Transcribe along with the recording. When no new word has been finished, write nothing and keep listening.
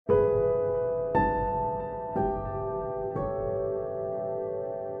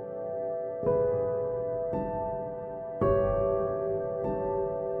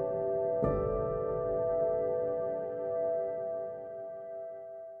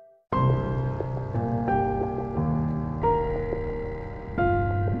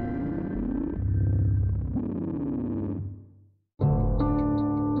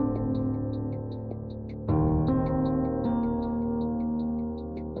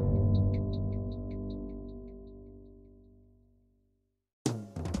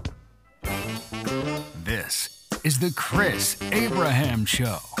This is the Chris Abraham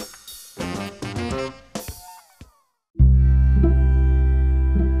Show.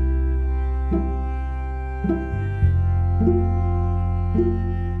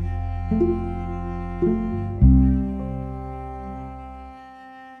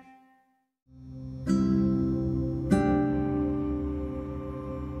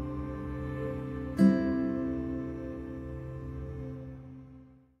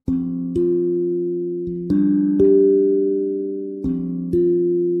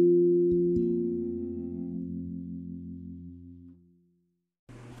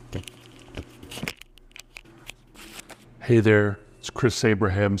 Hey there, it's Chris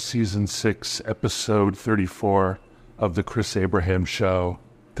Abraham, Season 6, Episode 34 of The Chris Abraham Show.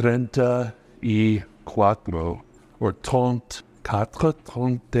 34, or 34,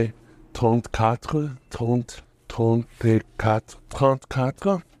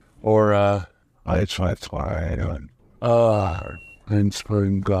 34, or, I'm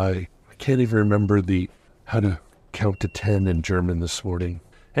spelling guy. I can't even remember how to count to 10 in German this morning.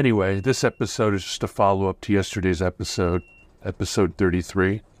 Anyway, this episode is just a follow-up to yesterday's episode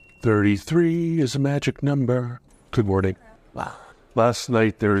 33. 33 is a magic number. Good morning. Last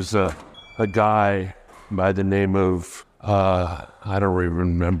night there's a guy by the name of, I don't even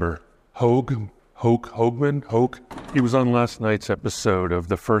remember, Hoagland. He was on last night's episode of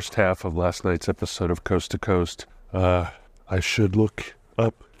the first half of last night's episode of Coast to Coast. I should look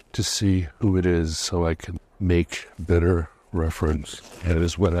up to see who it is so I can make better reference. That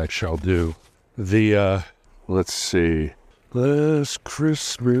is what I shall do. Let's see. Last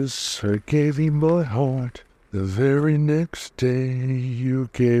Christmas I gave you my heart. The very next day you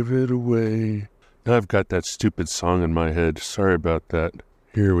gave it away. Now I've got that stupid song in my head. Sorry about that.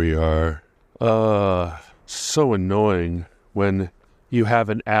 Here we are. So annoying when you have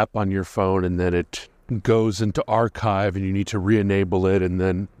an app on your phone and then it goes into archive and you need to re-enable it and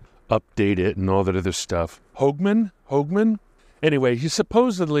then update it and all that other stuff. Hoagland? Anyway, he's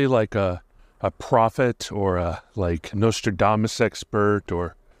supposedly like a prophet or a like Nostradamus expert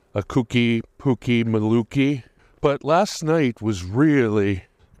or a kooky pooky maluki. But last night was really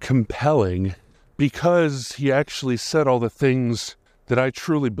compelling because he actually said all the things that I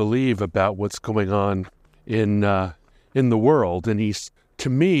truly believe about what's going on in the world. And to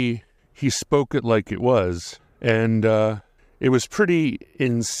me, he spoke it like it was. And it was pretty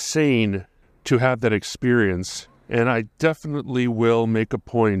insane to have that experience. And I definitely will make a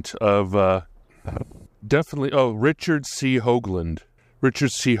point of, Richard C. Hoagland.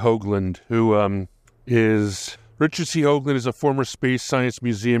 Richard C. Hoagland is a former Space Science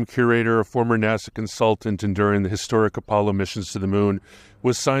Museum curator, a former NASA consultant, and during the historic Apollo missions to the moon,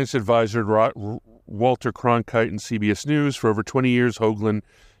 was science advisor to Walter Cronkite and CBS News. For over 20 years, Hoagland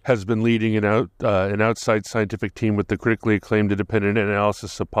has been leading an outside scientific team with the critically acclaimed independent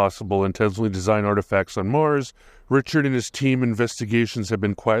analysis of possible intentionally designed artifacts on Mars. Richard and his team investigations have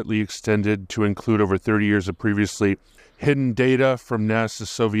been quietly extended to include over 30 years of previously hidden data from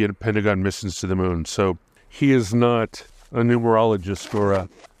NASA's Soviet and Pentagon missions to the moon. So he is not a numerologist or a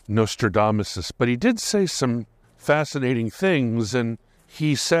Nostradamus, but he did say some fascinating things, and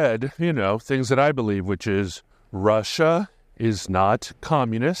he said, things that I believe, which is Russia is not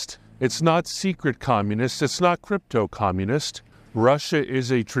communist. It's not secret communist. It's not crypto-communist. Russia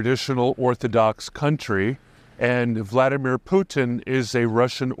is a traditional Orthodox country, and Vladimir Putin is a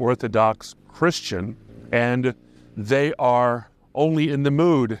Russian Orthodox Christian, and they are only in the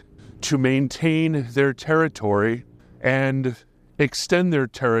mood to maintain their territory and extend their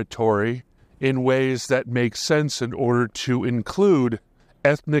territory in ways that make sense in order to include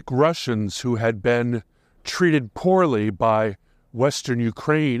ethnic Russians who had been treated poorly by Western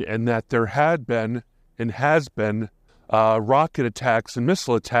Ukraine, and that there had been and has been rocket attacks and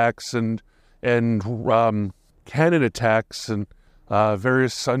missile attacks and cannon attacks and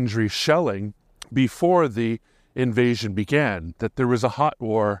various sundry shelling before the invasion began, that there was a hot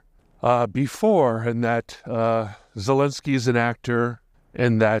war before, and that Zelensky is an actor,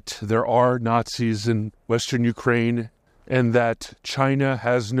 and that there are Nazis in Western Ukraine, and that China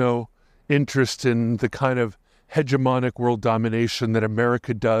has no interest in the kind of hegemonic world domination that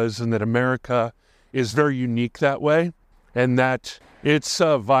America does, and that America is very unique that way, and that it's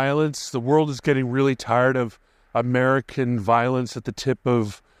violence. The world is getting really tired of American violence at the tip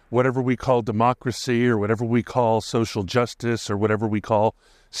of whatever we call democracy, or whatever we call social justice, or whatever we call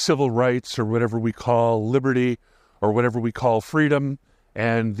civil rights, or whatever we call liberty, or whatever we call freedom.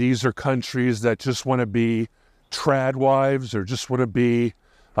 And these are countries that just want to be trad wives, or just want to be,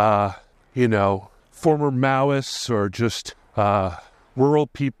 former Maoists, or just rural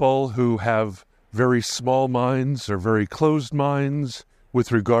people who have very small minds or very closed minds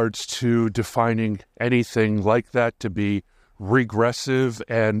with regards to defining anything like that to be regressive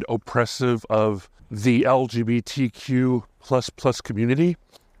and oppressive of the LGBTQ plus community,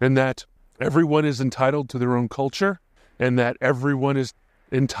 and that everyone is entitled to their own culture, and that everyone is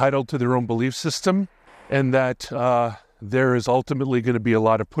entitled to their own belief system, and that there is ultimately going to be a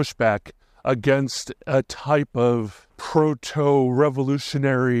lot of pushback against a type of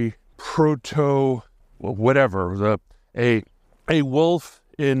proto-revolutionary, a wolf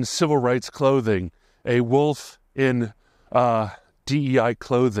in civil rights clothing, a wolf in DEI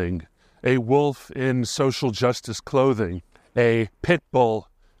clothing, a wolf in social justice clothing, a pit bull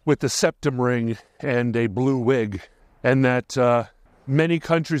with a septum ring and a blue wig, and that many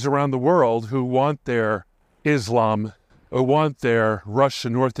countries around the world who want their Islam, who want their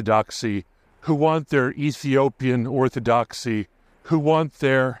Russian Orthodoxy, who want their Ethiopian Orthodoxy, who want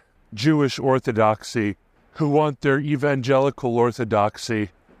their Jewish Orthodoxy, who want their evangelical Orthodoxy,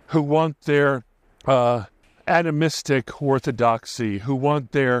 who want their animistic Orthodoxy, who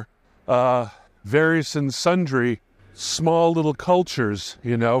want their various and sundry small little cultures,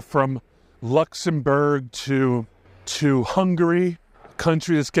 from Luxembourg to Hungary, a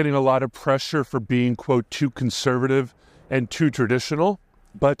country that's getting a lot of pressure for being, quote, too conservative and too traditional.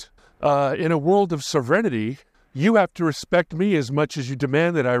 But in a world of sovereignty, you have to respect me as much as you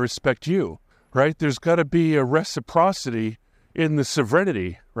demand that I respect you, right? There's got to be a reciprocity in the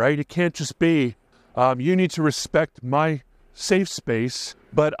sovereignty, right? It can't just be, you need to respect my safe space,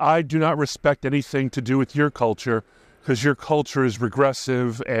 but I do not respect anything to do with your culture because your culture is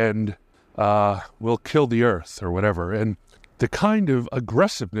regressive and will kill the earth or whatever. And the kind of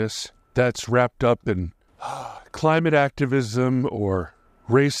aggressiveness that's wrapped up in climate activism or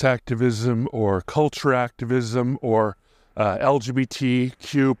race activism or culture activism or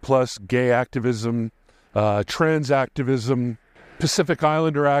LGBTQ plus gay activism, trans activism, Pacific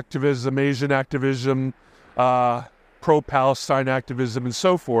Islander activism, Asian activism, pro-Palestine activism, and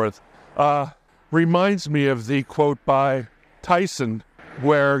so forth, reminds me of the quote by Tyson,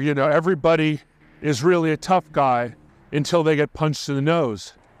 where, everybody is really a tough guy until they get punched in the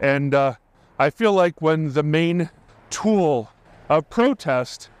nose. And I feel like when the main tool of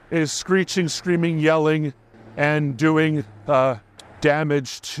protest is screeching, screaming, yelling, and doing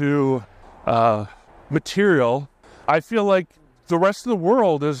damage to material, I feel like the rest of the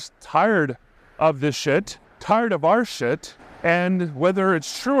world is tired of this shit, tired of our shit, and whether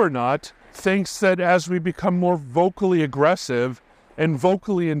it's true or not, thinks that as we become more vocally aggressive and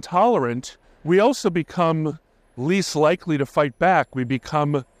vocally intolerant, we also become least likely to fight back. We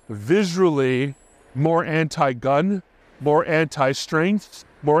become visually more anti-gun, more anti-strength,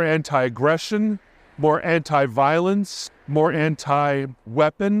 more anti-aggression, more anti-violence, more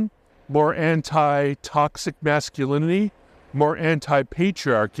anti-weapon, more anti-toxic masculinity, more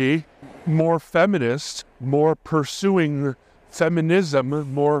anti-patriarchy, more feminist, more pursuing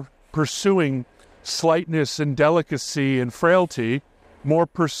feminism, more pursuing slightness and delicacy and frailty, more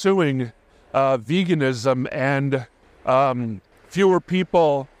pursuing veganism and fewer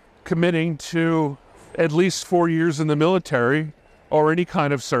people committing to at least 4 years in the military or any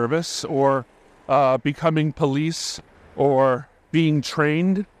kind of service or becoming police or being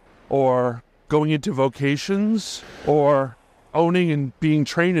trained or going into vocations or owning and being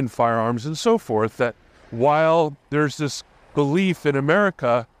trained in firearms and so forth, that while there's this belief in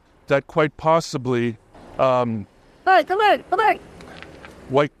America that quite possibly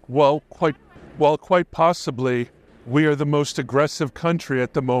quite possibly we are the most aggressive country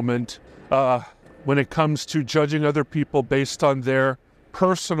at the moment when it comes to judging other people based on their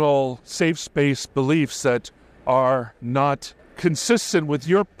personal safe space beliefs that are not consistent with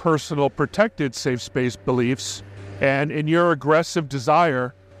your personal protected safe space beliefs, and in your aggressive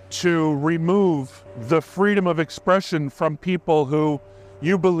desire to remove the freedom of expression from people who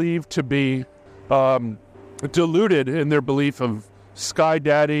you believe to be deluded in their belief of Sky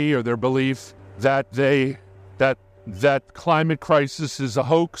Daddy or their belief that that climate crisis is a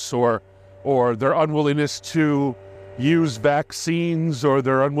hoax, or their unwillingness to use vaccines, or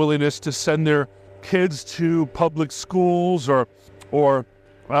their unwillingness to send their kids to public schools, or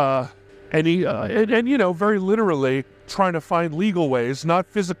very literally trying to find legal ways, not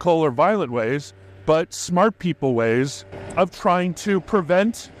physical or violent ways, but smart people ways of trying to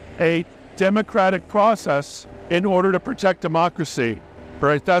prevent a democratic process in order to protect democracy,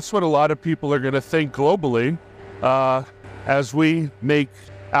 right? That's what a lot of people are going to think globally as we make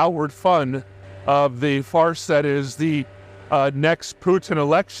outward fun of the farce that is the next Putin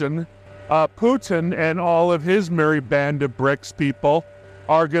election. Putin and all of his merry band of BRICS people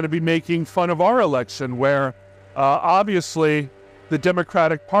are going to be making fun of our election, where obviously the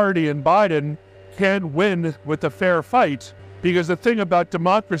Democratic Party and Biden can win with a fair fight, because the thing about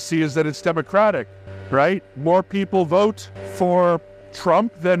democracy is that it's democratic, right? More people vote for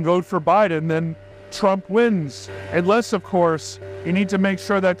Trump than vote for Biden, then Trump wins. Unless, of course, you need to make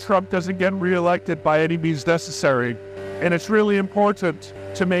sure that Trump doesn't get reelected by any means necessary. And it's really important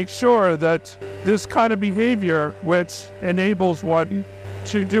to make sure that this kind of behavior, which enables one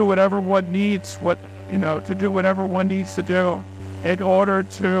to do whatever one needs, to do whatever one needs to do in order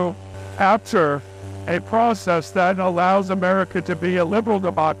to capture a process that allows America to be a liberal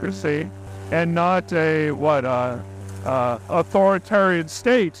democracy and not a authoritarian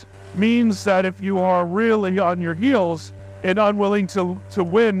state, means that if you are really on your heels and unwilling to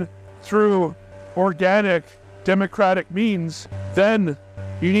win through organic democratic means, then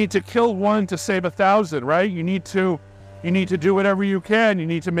you need to kill one to save 1,000, right? You need to do whatever you can. You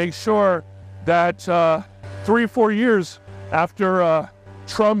need to make sure that 3 or 4 years after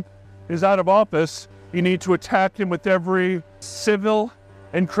Trump is out of office, you need to attack him with every civil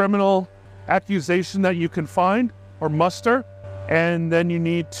and criminal accusation that you can find or muster. And then you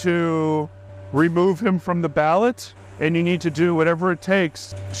need to remove him from the ballot, and you need to do whatever it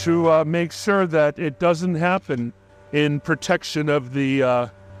takes to make sure that it doesn't happen in protection of the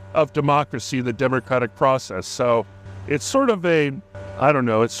of democracy, the democratic process. So it's sort of an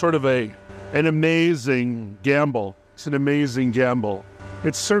amazing gamble. It's an amazing gamble.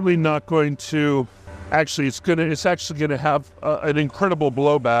 It's certainly not going to, it's actually going to have an incredible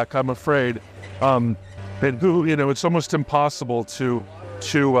blowback, I'm afraid. It's almost impossible to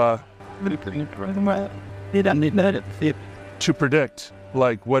predict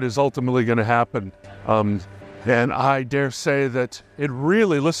like what is ultimately going to happen. And I dare say that it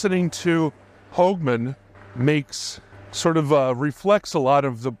really, listening to Hoagland reflects a lot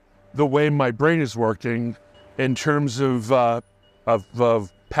of the way my brain is working in terms of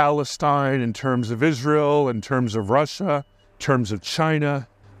Palestine, in terms of Israel, in terms of Russia, in terms of China,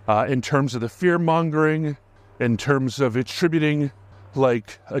 in terms of the fear-mongering, in terms of attributing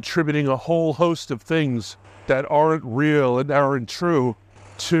a whole host of things that aren't real and aren't true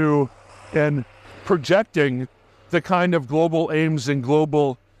to, and projecting the kind of global aims and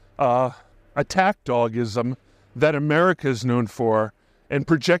global attack dogism that America is known for, and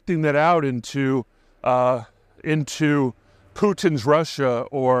projecting that out into Putin's Russia,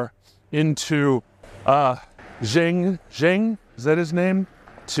 or into Xi, is that his name?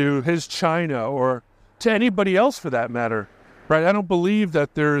 To his China, or to anybody else for that matter, right? I don't believe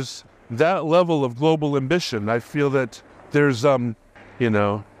that there's that level of global ambition. I feel that there's, in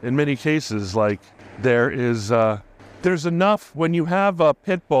many cases, there's enough when you have a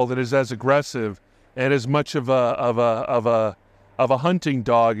pit bull that is as aggressive and as much of a hunting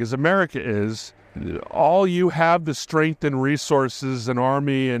dog as America is. All you have the strength and resources and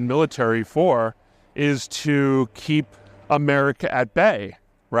army and military for is to keep America at bay,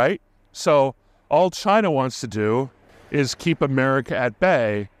 right? So all China wants to do is keep America at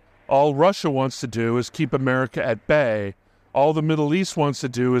bay. All Russia wants to do is keep America at bay. All the Middle East wants to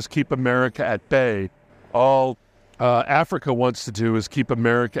do is keep America at bay. All Africa wants to do is keep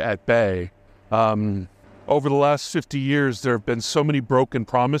America at bay. Over the last 50 years, there have been so many broken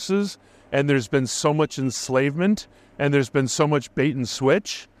promises, and there's been so much enslavement, and there's been so much bait and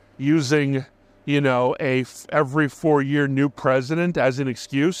switch, using, every 4-year new president as an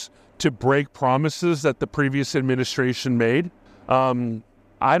excuse to break promises that the previous administration made.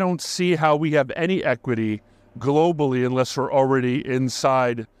 I don't see how we have any equity globally unless we're already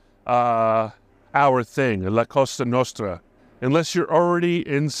inside our thing, La Costa Nostra. Unless you're already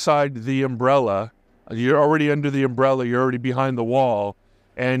inside the umbrella, you're already under the umbrella, you're already behind the wall,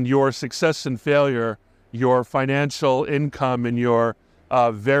 and your success and failure, your financial income, and your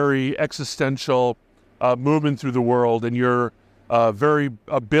very existential movement through the world, and your very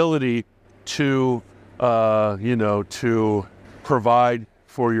ability to, to provide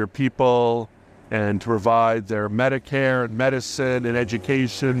for your people and to provide their Medicare and medicine and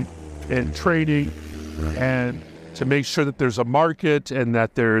education and training, and to make sure that there's a market and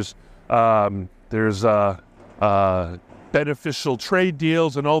that there's beneficial trade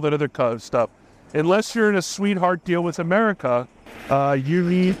deals and all that other kind of stuff. Unless you're in a sweetheart deal with America, you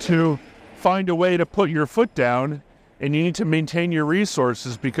need to find a way to put your foot down, and you need to maintain your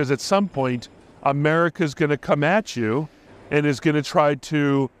resources, because at some point, America's going to come at you and is going to try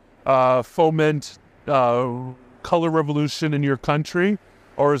to foment color revolution in your country,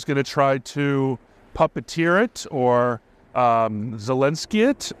 or is going to try to puppeteer it, or Zelensky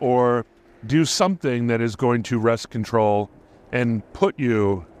it, or do something that is going to wrest control and put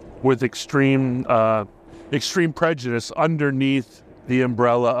you with extreme prejudice underneath the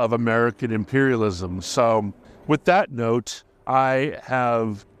umbrella of American imperialism. So with that note, I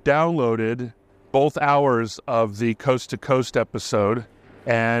have downloaded both hours of the Coast to Coast episode,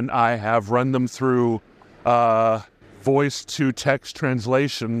 and I have run them through voice to text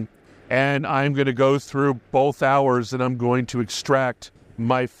translation, and I'm going to go through both hours and I'm going to extract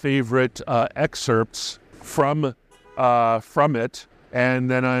my favorite excerpts from it,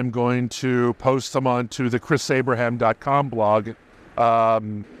 and then I'm going to post them onto the chrisabraham.com blog,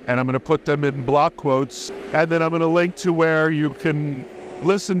 and I'm going to put them in block quotes, and then I'm going to link to where you can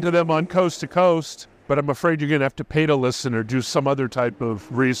listen to them on Coast to Coast, but I'm afraid you're going to have to pay to listen or do some other type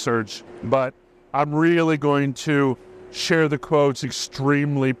of research. But I'm really going to share the quotes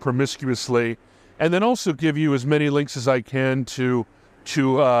extremely promiscuously, and then also give you as many links as I can to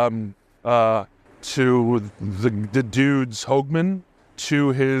the dude's Hoagland, to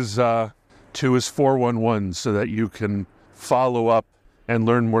his 411, so that you can follow up and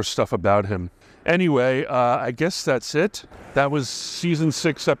learn more stuff about him. Anyway, I guess that's it. That was season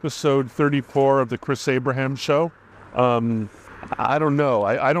 6, episode 34 of the Chris Abraham Show. I don't know.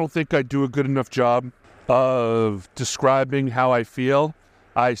 I don't think I do a good enough job of describing how I feel.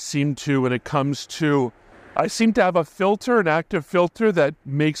 I seem to have a filter, an active filter, that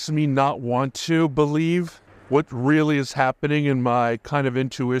makes me not want to believe what really is happening in my kind of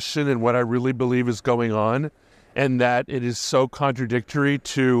intuition and what I really believe is going on, and that it is so contradictory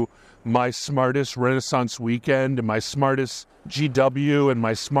to my smartest Renaissance Weekend and my smartest GW and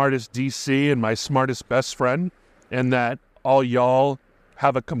my smartest DC and my smartest best friend, and that all y'all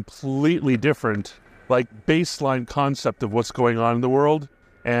have a completely different, baseline concept of what's going on in the world.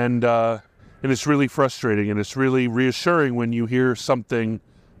 And it's really frustrating, and it's really reassuring when you hear something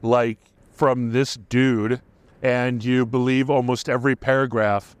like from this dude and you believe almost every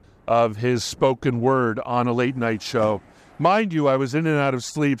paragraph of his spoken word on a late night show. Mind you, I was in and out of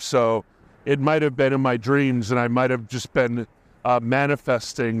sleep, so it might have been in my dreams, and I might have just been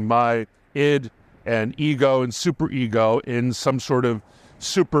manifesting my id and ego and superego in some sort of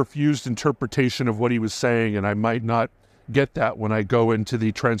superfused interpretation of what he was saying, and I might not get that when I go into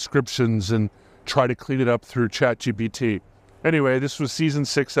the transcriptions and try to clean it up through ChatGPT. Anyway, this was season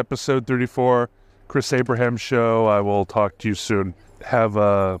 6, episode 34, Chris Abraham Show. I will talk to you soon. Have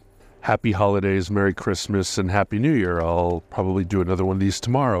a happy holidays, Merry Christmas, and Happy New Year. I'll probably do another one of these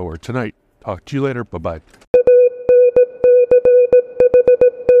tomorrow or tonight. Talk to you later. Bye-bye.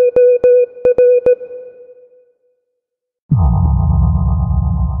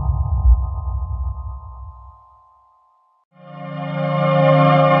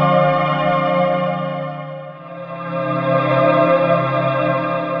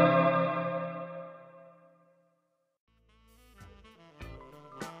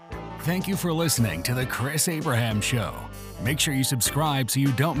 Thank you for listening to The Chris Abraham Show. Make sure you subscribe so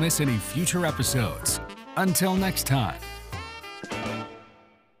you don't miss any future episodes. Until next time.